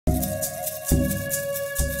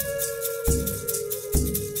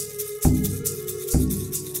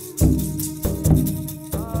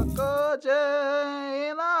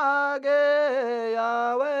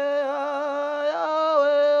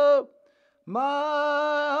Maikona,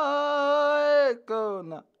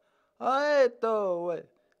 Aitoe,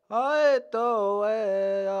 Aitoe,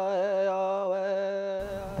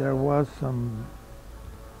 There was a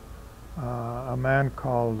man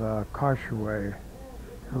called Koshaway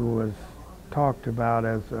who was talked about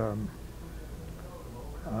as I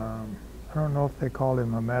don't know if they called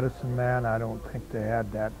him a medicine man. I don't think they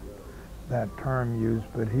had that term used,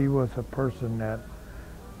 but he was a person that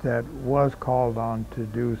was called on to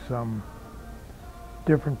do some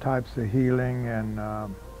different types of healing and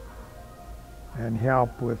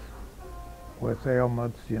help with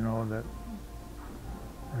ailments, you know, that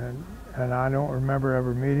and I don't remember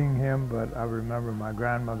ever meeting him, but I remember my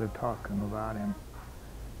grandmother talking about him.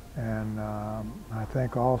 And I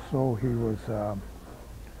think also he was a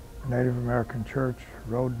Native American church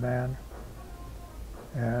roadman.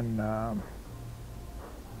 And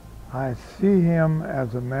I see him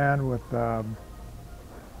as a man with an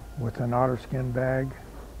otter skin bag.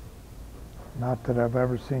 Not that I've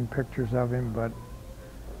ever seen pictures of him,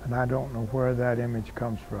 and I don't know where that image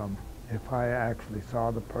comes from. If I actually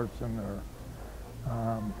saw the person, or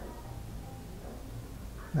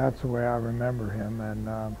that's the way I remember him,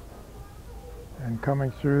 and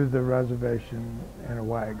coming through the reservation in a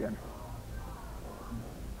wagon.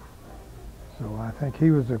 So I think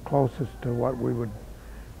he was the closest to what we would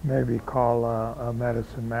maybe call a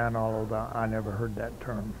medicine man, although I never heard that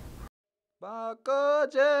term.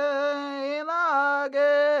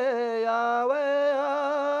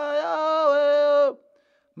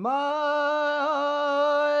 Maikona,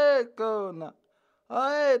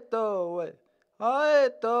 Aitoe,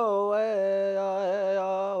 Aitoe,